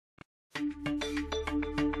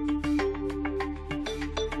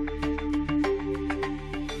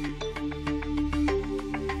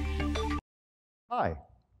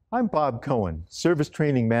I'm Bob Cohen, Service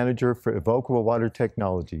Training Manager for Evoqua Water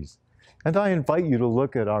Technologies, and I invite you to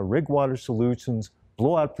look at our Rig Water Solutions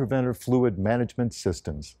Blowout Preventer Fluid Management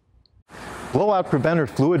Systems. Blowout Preventer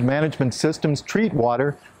Fluid Management Systems treat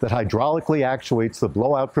water that hydraulically actuates the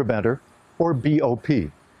blowout preventer, or BOP.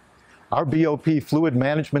 Our BOP fluid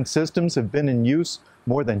management systems have been in use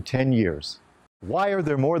more than 10 years. Why are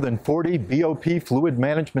there more than 40 BOP fluid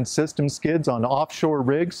management system skids on offshore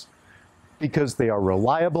rigs? Because they are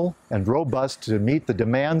reliable and robust to meet the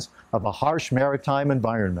demands of a harsh maritime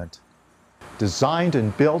environment. Designed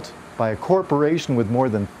and built by a corporation with more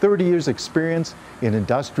than 30 years' experience in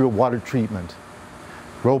industrial water treatment.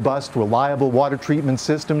 Robust, reliable water treatment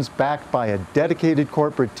systems backed by a dedicated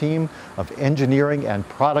corporate team of engineering and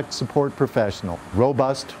product support professionals.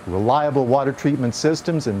 Robust, reliable water treatment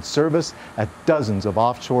systems in service at dozens of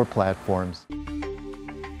offshore platforms.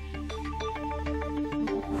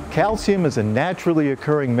 Calcium is a naturally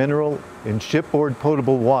occurring mineral in shipboard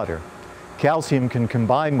potable water. Calcium can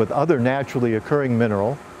combine with other naturally occurring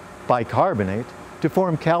mineral, bicarbonate, to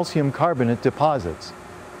form calcium carbonate deposits.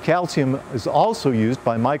 Calcium is also used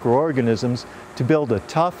by microorganisms to build a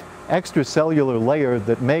tough, extracellular layer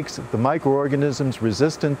that makes the microorganisms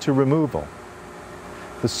resistant to removal.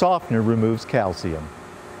 The softener removes calcium.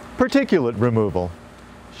 Particulate removal.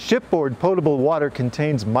 Shipboard potable water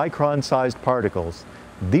contains micron-sized particles.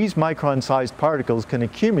 These micron-sized particles can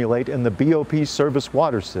accumulate in the BOP service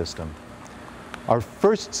water system. Our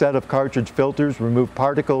first set of cartridge filters remove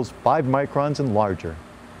particles 5 microns and larger.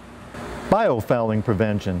 Biofouling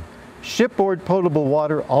prevention. Shipboard potable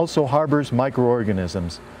water also harbors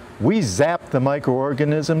microorganisms. We zap the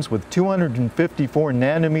microorganisms with 254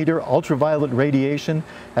 nanometer ultraviolet radiation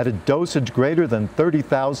at a dosage greater than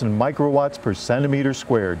 30,000 microwatts per centimeter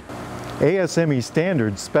squared. ASME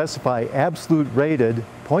standards specify absolute rated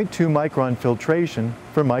 0.2 micron filtration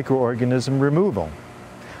for microorganism removal.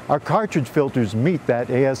 Our cartridge filters meet that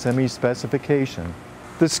ASME specification.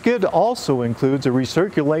 The skid also includes a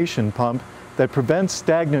recirculation pump that prevents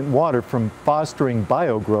stagnant water from fostering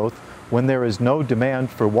biogrowth when there is no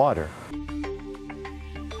demand for water.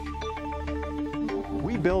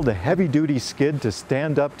 We build a heavy-duty skid to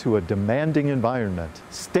stand up to a demanding environment.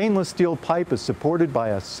 Stainless steel pipe is supported by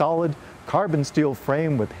a solid carbon steel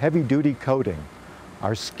frame with heavy-duty coating.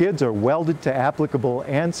 Our skids are welded to applicable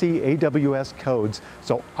ANSI AWS codes,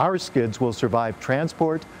 so our skids will survive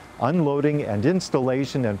transport, unloading, and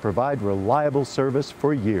installation and provide reliable service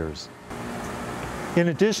for years. In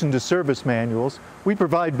addition to service manuals, we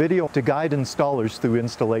provide video to guide installers through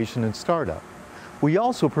installation and startup. We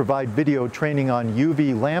also provide video training on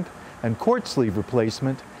UV lamp and quart sleeve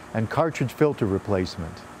replacement and cartridge filter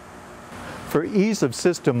replacement. For ease of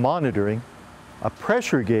system monitoring, a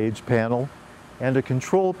pressure gauge panel and a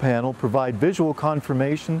control panel provide visual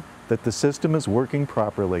confirmation that the system is working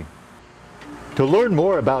properly. To learn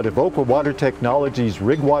more about Evoqua Water Technologies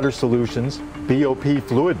Rig Water Solutions, BOP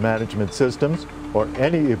fluid management systems, or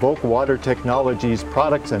any Evoqua Water Technologies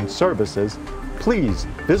products and services, please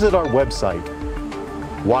visit our website.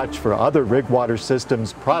 Watch for other Rig Water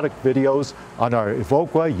Systems product videos on our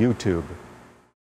Evoqua YouTube.